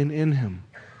rebellion in Him.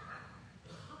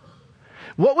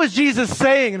 What was Jesus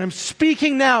saying? And I'm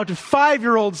speaking now to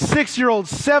 5-year-olds,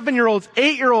 6-year-olds, 7-year-olds,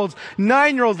 8-year-olds,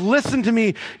 9-year-olds. Listen to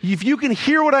me. If you can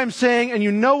hear what I'm saying and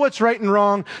you know what's right and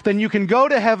wrong, then you can go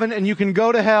to heaven and you can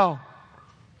go to hell.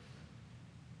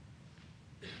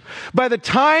 By the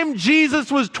time Jesus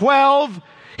was 12,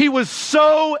 He was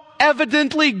so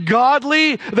evidently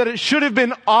godly that it should have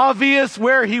been obvious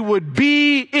where He would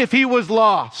be if He was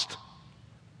lost.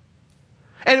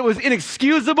 And it was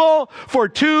inexcusable for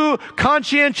 2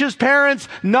 conscientious parents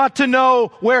not to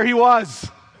know where He was.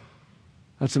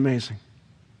 That's amazing.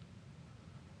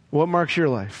 What marks your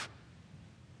life?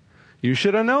 You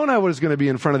should have known I was going to be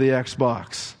in front of the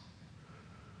Xbox.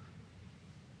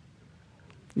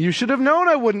 You should have known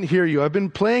I wouldn't hear you. I've been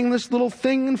playing this little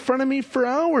thing in front of me for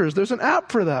hours. There's an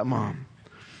app for that, Mom.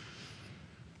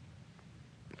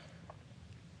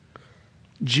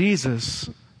 Jesus,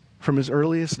 from His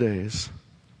earliest days,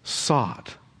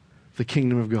 sought the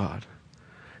kingdom of God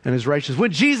and His righteousness.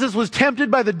 When Jesus was tempted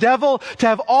by the devil to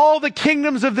have all the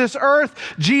kingdoms of this earth,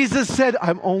 Jesus said,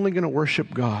 I'm only going to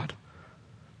worship God.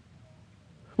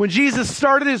 When Jesus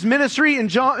started His ministry in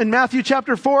Matthew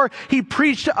chapter 4, He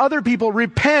preached to other people,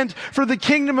 repent, for the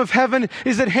kingdom of heaven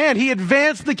is at hand. He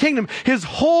advanced the kingdom. His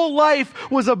whole life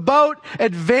was about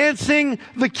advancing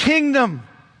the kingdom.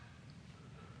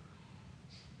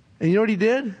 And you know what He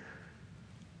did?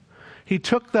 He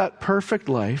took that perfect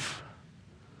life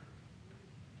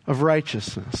of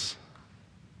righteousness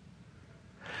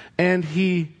and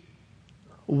He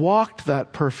walked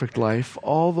that perfect life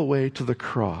all the way to the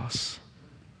cross.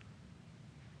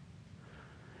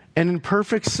 And in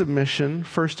perfect submission,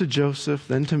 first to Joseph,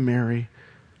 then to Mary,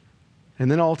 and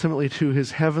then ultimately to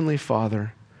his heavenly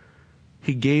Father,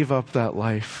 he gave up that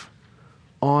life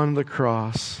on the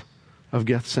cross of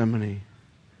Gethsemane.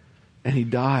 And he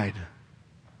died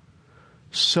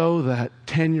so that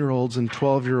 10-year-olds and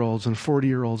 12-year-olds and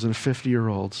 40-year-olds and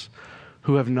 50-year-olds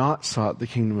who have not sought the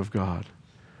kingdom of God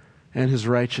and his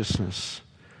righteousness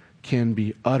can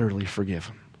be utterly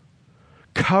forgiven,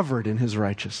 covered in his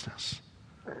righteousness.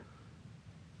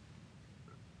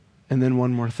 And then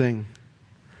one more thing.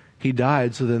 He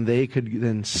died so then they could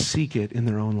then seek it in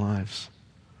their own lives.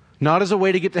 Not as a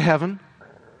way to get to heaven,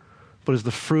 but as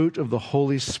the fruit of the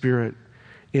Holy Spirit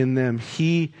in them.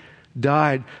 He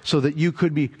died so that you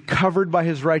could be covered by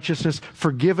his righteousness,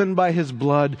 forgiven by his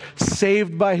blood,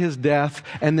 saved by his death,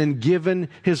 and then given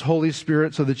his Holy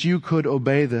Spirit so that you could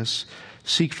obey this.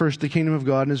 Seek first the kingdom of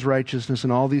God and his righteousness,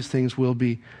 and all these things will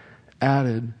be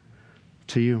added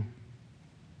to you.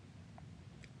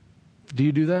 Do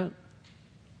you do that?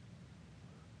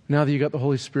 Now that you got the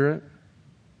Holy Spirit?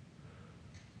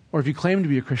 Or if you claim to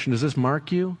be a Christian, does this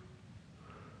mark you?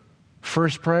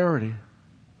 First priority.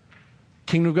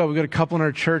 Kingdom of God. We've got a couple in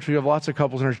our church. We have lots of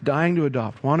couples in our church dying to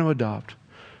adopt, want to adopt.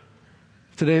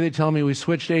 Today they tell me we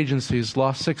switched agencies,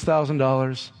 lost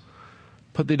 $6,000,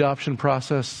 put the adoption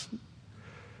process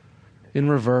in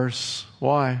reverse.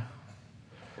 Why?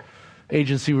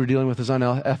 Agency we're dealing with is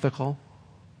unethical.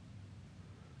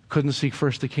 Couldn't seek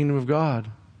first the kingdom of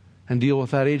God and deal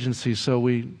with that agency, so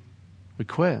we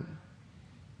quit.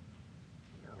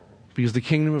 Because the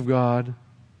kingdom of God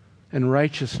and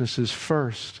righteousness is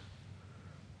first.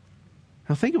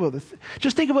 Now think about this.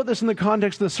 Just think about this in the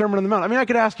context of the Sermon on the Mount. I mean, I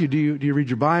could ask you, do you read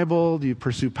your Bible? Do you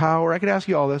pursue power? I could ask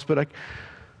you all this, but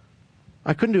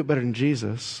I couldn't do it better than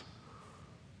Jesus.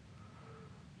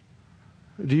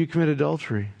 Do you commit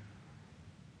adultery?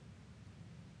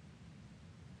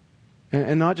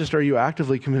 And not just are you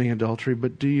actively committing adultery,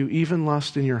 but do you even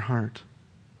lust in your heart?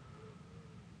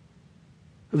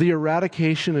 The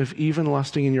eradication of even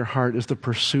lusting in your heart is the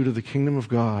pursuit of the kingdom of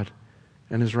God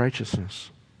and his righteousness.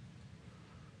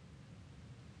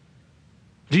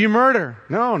 Do you murder?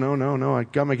 No. I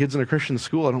got my kids in a Christian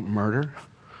school. I don't murder.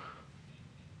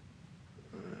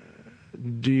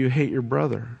 Do you hate your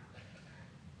brother?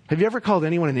 Have you ever called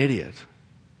anyone an idiot?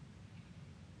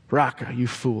 Raka, you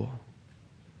fool.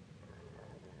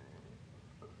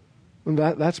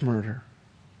 That's murder.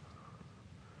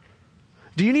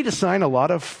 Do you need to sign a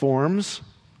lot of forms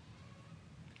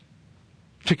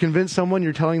to convince someone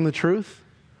you're telling the truth?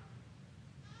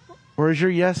 Or is your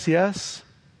yes, yes,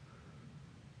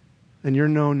 and your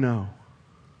no, no?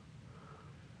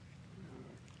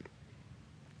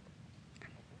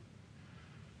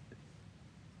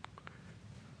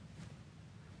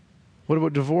 What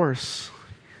about divorce?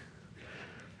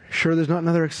 Sure there's not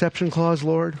another exception clause,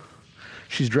 Lord?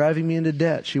 She's driving me into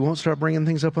debt. She won't start bringing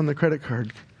things up on the credit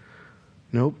card.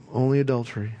 Nope, only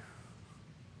adultery.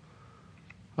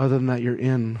 Other than that, you're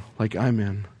in like I'm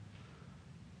in.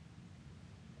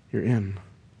 You're in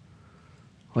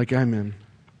like I'm in.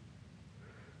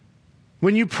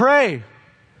 When you pray,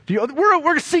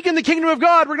 we're seeking the kingdom of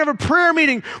God. We're going to have a prayer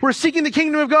meeting. We're seeking the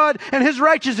kingdom of God and his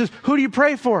righteousness. Who do you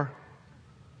pray for?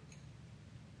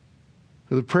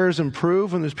 Do the prayers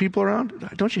improve when there's people around?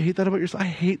 Don't you hate that about yourself? I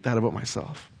hate that about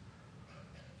myself.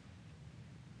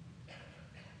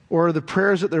 Or are the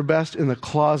prayers at their best in the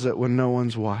closet when no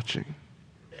one's watching?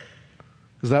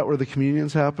 Is that where the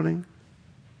communion's happening?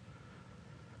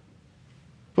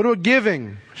 What about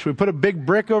giving? Should we put a big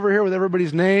brick over here with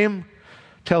everybody's name?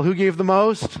 Tell who gave the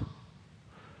most?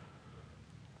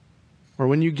 Or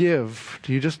when you give,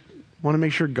 do you just want to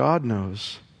make sure God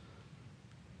knows?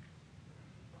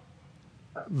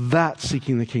 That's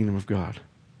seeking the kingdom of God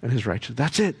and his righteousness.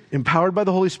 That's it. Empowered by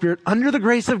the Holy Spirit, under the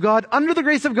grace of God,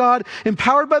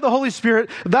 empowered by the Holy Spirit.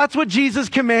 That's what Jesus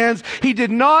commands. He did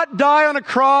not die on a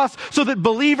cross so that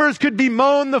believers could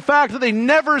bemoan the fact that they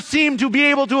never seemed to be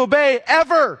able to obey,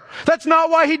 ever. That's not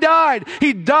why he died.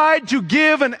 He died to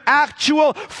give an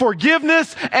actual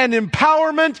forgiveness and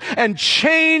empowerment and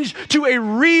change to a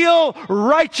real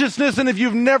righteousness. And if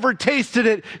you've never tasted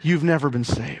it, you've never been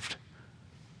saved.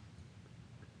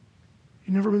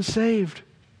 You've never been saved.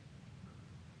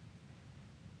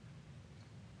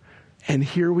 And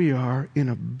here we are in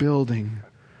a building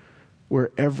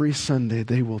where every Sunday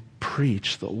they will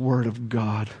preach the Word of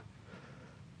God.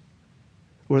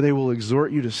 where they will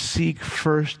exhort you to seek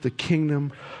first the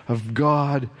kingdom of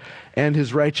God and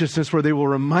His righteousness, where they will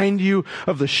remind you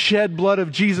of the shed blood of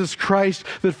Jesus Christ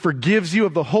that forgives you,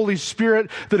 of the Holy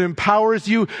Spirit that empowers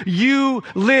you. You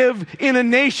live in a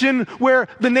nation where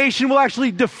the nation will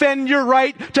actually defend your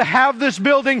right to have this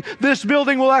building. This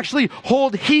building will actually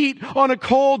hold heat on a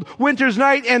cold winter's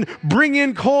night and bring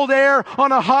in cold air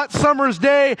on a hot summer's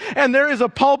day. And there is a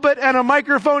pulpit and a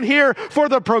microphone here for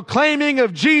the proclaiming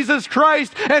of Jesus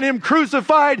Christ and Him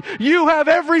crucified. You have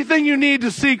everything you need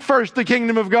to seek first the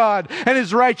kingdom of God and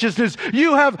His righteousness.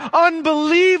 You have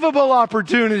unbelievable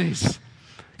opportunities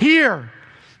here,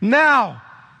 now.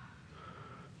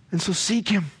 And so seek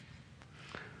Him.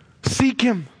 Seek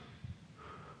Him.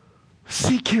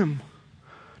 Seek Him.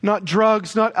 Not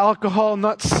drugs, not alcohol,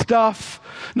 not stuff,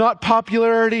 not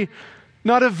popularity,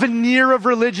 not a veneer of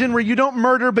religion where you don't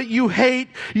murder but you hate,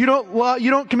 you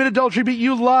don't commit adultery but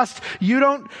you lust, you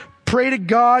don't pray to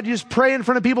God, you just pray in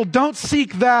front of people. Don't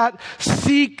seek that.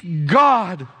 Seek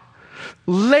God.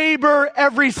 Labor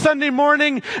every Sunday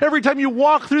morning, every time you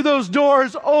walk through those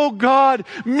doors. Oh God,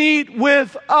 meet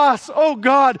with us. Oh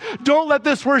God, don't let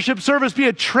this worship service be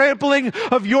a trampling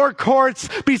of your courts,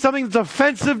 be something that's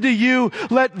offensive to you.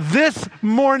 Let this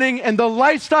morning and the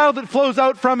lifestyle that flows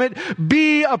out from it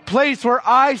be a place where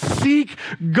I seek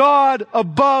God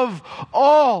above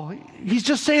all. He's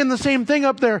just saying the same thing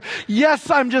up there.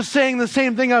 Yes, I'm just saying the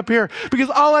same thing up here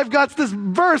because all I've got is this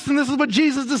verse and this is what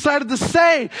Jesus decided to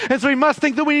say. And so he must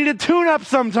think that we need a tune-up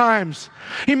sometimes.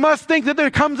 He must think that there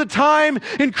comes a time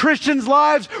in Christians'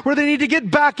 lives where they need to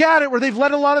get back at it, where they've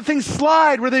let a lot of things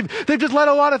slide, where they've just let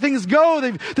a lot of things go.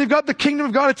 They've got the kingdom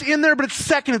of God. It's in there, but it's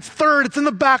second, it's third, it's in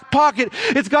the back pocket.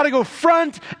 It's got to go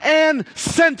front and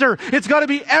center. It's got to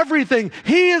be everything.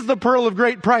 He is the pearl of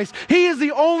great price. He is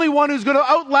the only one who's going to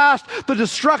outlast the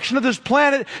destruction of this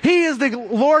planet. He is the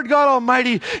Lord God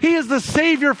Almighty. He is the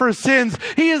Savior for sins.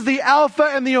 He is the Alpha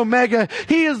and the Omega.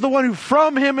 He is the one who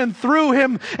from Him and through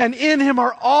Him and in Him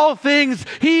are all things.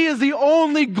 He is the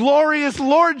only glorious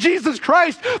Lord Jesus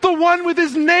Christ, the one with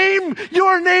His name,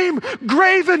 your name,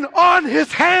 graven on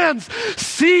His hands.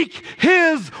 Seek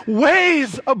His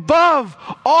ways above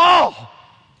all.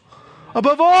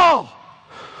 Above all.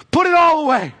 Put it all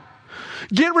away.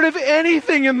 Get rid of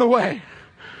anything in the way.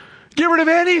 Get rid of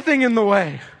anything in the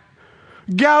way.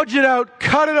 Gouge it out.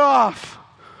 Cut it off.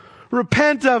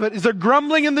 Repent of it. Is there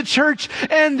grumbling in the church?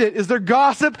 End it. Is there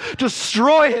gossip?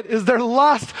 Destroy it. Is there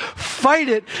lust? Fight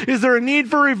it. Is there a need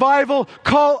for revival?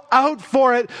 Call out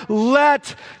for it.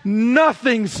 Let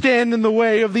nothing stand in the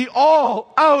way of the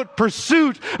all-out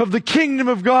pursuit of the kingdom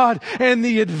of God and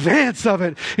the advance of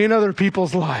it in other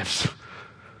people's lives.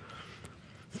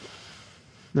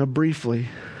 Now, briefly,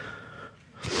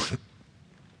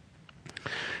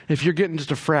 if you're getting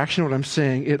just a fraction of what I'm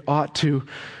saying, it ought to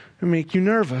make you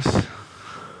nervous.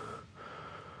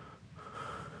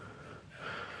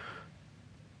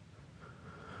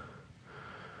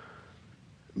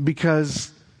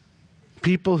 Because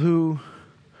people who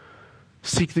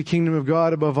seek the kingdom of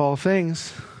God above all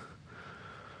things,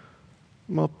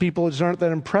 well, people just aren't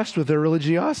that impressed with their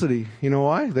religiosity. You know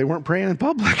why? They weren't praying in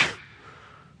public.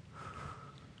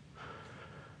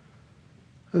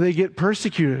 They get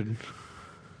persecuted.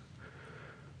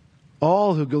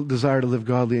 All who desire to live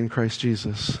godly in Christ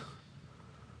Jesus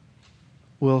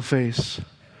will face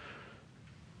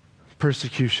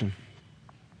persecution.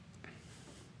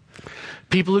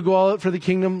 People who go all out for the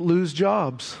kingdom lose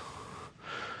jobs.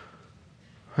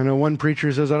 I know one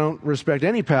preacher says, I don't respect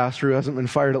any pastor who hasn't been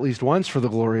fired at least once for the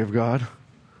glory of God.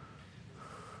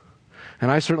 And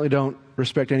I certainly don't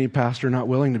respect any pastor not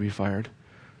willing to be fired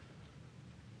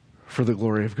for the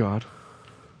glory of God.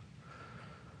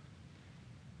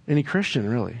 Any Christian,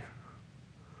 really.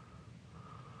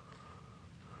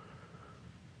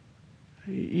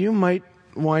 You might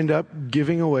wind up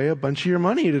giving away a bunch of your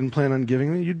money you didn't plan on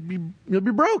giving. You'll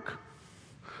be broke.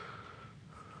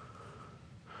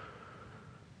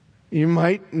 You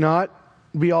might not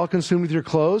be all consumed with your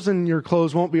clothes, and your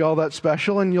clothes won't be all that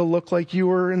special, and you'll look like you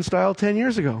were in style 10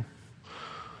 years ago.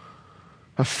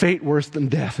 A fate worse than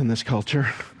death in this culture.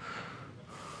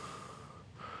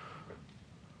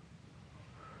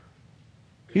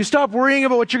 You stop worrying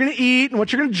about what you're going to eat and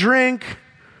what you're going to drink,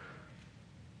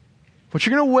 what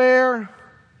you're going to wear.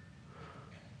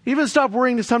 Even stop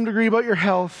worrying to some degree about your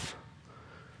health.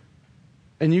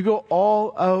 And you go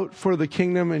all out for the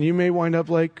kingdom, and you may wind up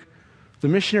like the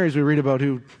missionaries we read about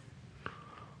who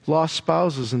lost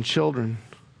spouses and children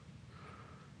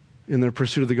in their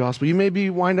pursuit of the gospel. You may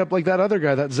wind up like that other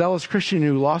guy, that zealous Christian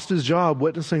who lost his job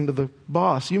witnessing to the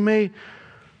boss. You may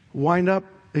wind up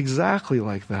exactly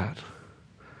like that.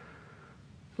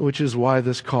 which is why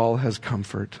this call has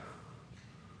comfort.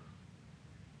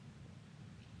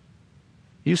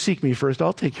 You seek me first,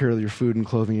 I'll take care of your food and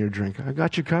clothing, your drink. I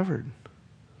got you covered.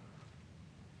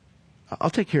 I'll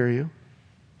take care of you.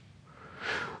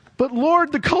 But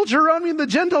Lord, the culture around me and the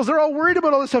Gentiles, they're all worried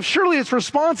about all this stuff. Surely it's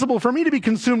responsible for me to be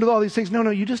consumed with all these things. No,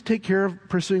 you just take care of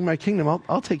pursuing my kingdom.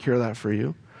 I'll take care of that for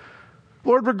you.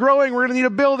 Lord, we're growing. We're going to need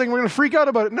a building. We're going to freak out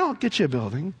about it. No, I'll get you a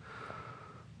building.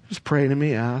 Just pray to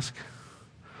me, ask.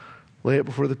 Lay it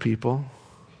before the people.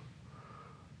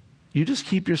 You just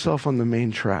keep yourself on the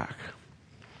main track.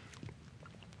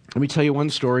 Let me tell you one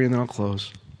story and then I'll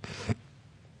close.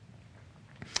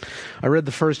 I read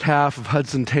the first half of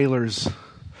Hudson Taylor's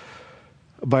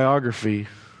biography.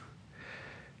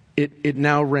 It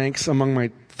now ranks among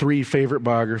my 3 favorite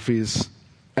biographies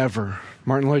ever.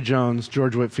 Martin Lloyd-Jones,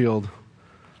 George Whitefield,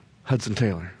 Hudson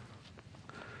Taylor.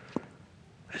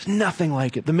 There's nothing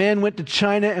like it. The man went to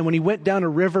China, and when he went down a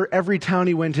river, every town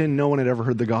he went in, no one had ever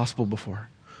heard the gospel before.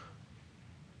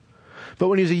 But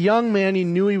when he was a young man, he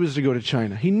knew he was to go to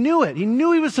China. He knew it. He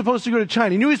knew he was supposed to go to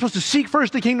China. He knew he was supposed to seek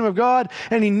first the kingdom of God,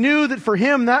 and he knew that for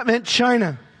him, that meant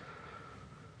China.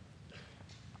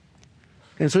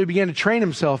 And so he began to train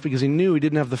himself because he knew he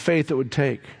didn't have the faith it would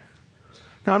take.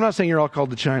 Now, I'm not saying you're all called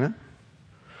to China. I'm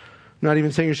not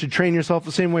even saying you should train yourself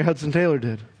the same way Hudson Taylor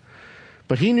did.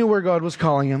 But he knew where God was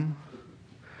calling him,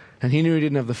 and he knew he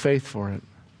didn't have the faith for it.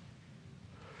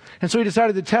 And so he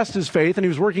decided to test his faith, and he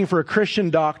was working for a Christian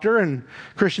doctor, and the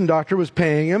Christian doctor was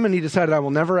paying him, and he decided, I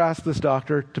will never ask this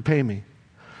doctor to pay me.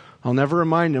 I'll never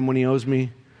remind him when he owes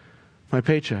me my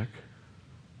paycheck.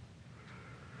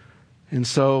 And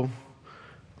so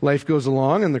life goes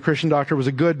along, and the Christian doctor was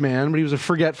a good man, but he was a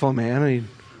forgetful man, and he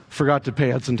forgot to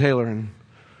pay Hudson Taylor. And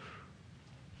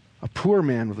a poor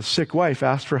man with a sick wife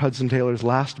asked for Hudson Taylor's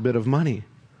last bit of money.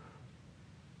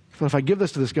 He thought, if I give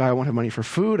this to this guy, I won't have money for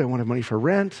food, I won't have money for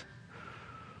rent.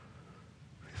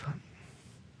 He thought,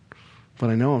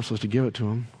 but I know I'm supposed to give it to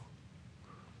him.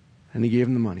 And he gave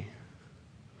him the money.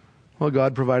 Well,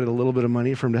 God provided a little bit of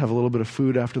money for him to have a little bit of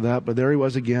food after that, but there he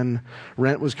was again.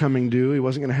 Rent was coming due. He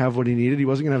wasn't going to have what he needed. He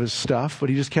wasn't going to have his stuff, but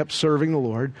he just kept serving the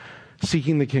Lord,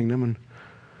 seeking the kingdom. And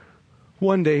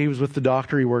one day he was with the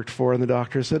doctor he worked for, and the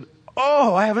doctor said,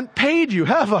 oh, I haven't paid you,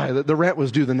 have I? The rent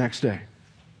was due the next day.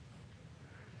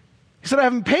 He said, I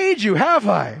haven't paid you, have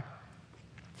I?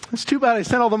 It's too bad I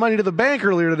sent all the money to the bank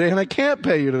earlier today, and I can't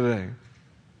pay you today.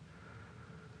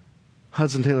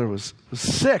 Hudson Taylor was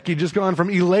sick. He'd just gone from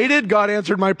elated, God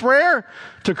answered my prayer,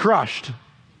 to crushed.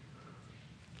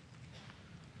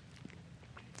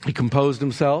 He composed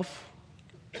himself,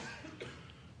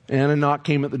 and a knock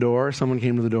came at the door. Someone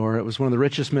came to the door. It was one of the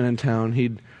richest men in town.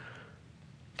 He'd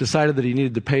decided that he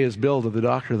needed to pay his bill to the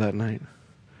doctor that night.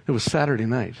 It was Saturday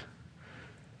night.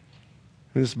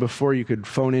 And this is before you could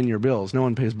phone in your bills. No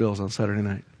one pays bills on Saturday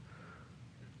night.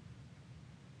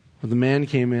 But the man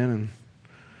came in and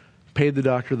paid the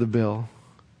doctor the bill,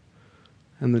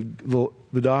 and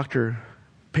the doctor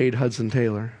paid Hudson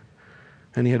Taylor,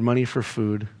 and he had money for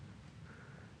food,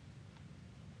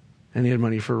 and he had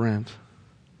money for rent.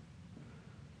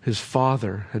 His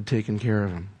father had taken care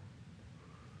of him.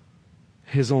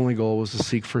 His only goal was to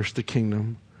seek first the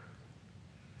kingdom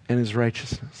and his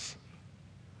righteousness.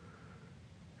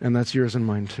 And that's yours and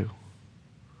mine too.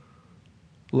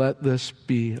 Let this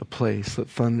be a place that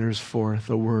thunders forth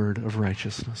a word of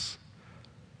righteousness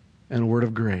and a word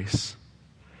of grace,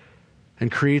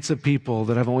 and creates a people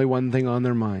that have only one thing on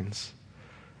their minds: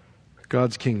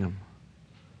 God's kingdom,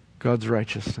 God's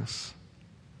righteousness.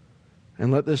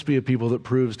 And let this be a people that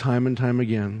proves time and time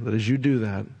again that as you do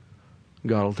that,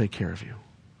 God will take care of you.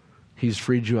 He's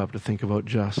freed you up to think about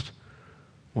just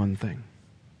one thing.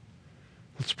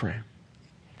 Let's pray.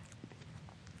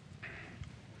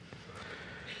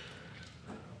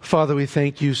 Father, we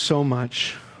thank you so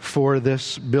much for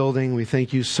this building. We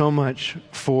thank you so much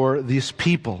for these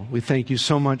people. We thank you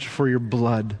so much for your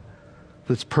blood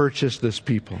that's purchased this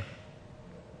people.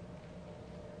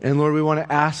 And Lord, we want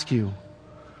to ask you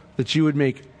that you would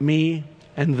make me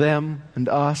and them and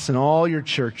us and all your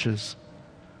churches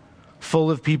full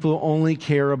of people who only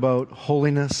care about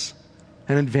holiness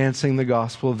and advancing the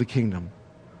gospel of the kingdom.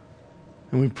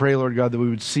 And we pray, Lord God, that we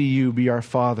would see you be our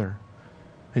Father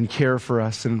and care for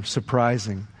us in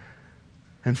surprising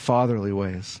and fatherly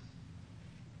ways.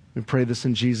 We pray this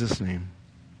in Jesus' name.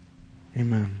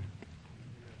 Amen.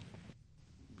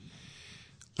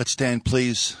 Let's stand,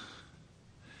 please.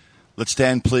 Let's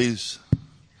stand, please.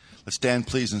 Let's stand,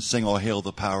 please, and sing, "Oh, hail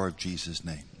the power of Jesus'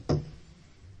 name."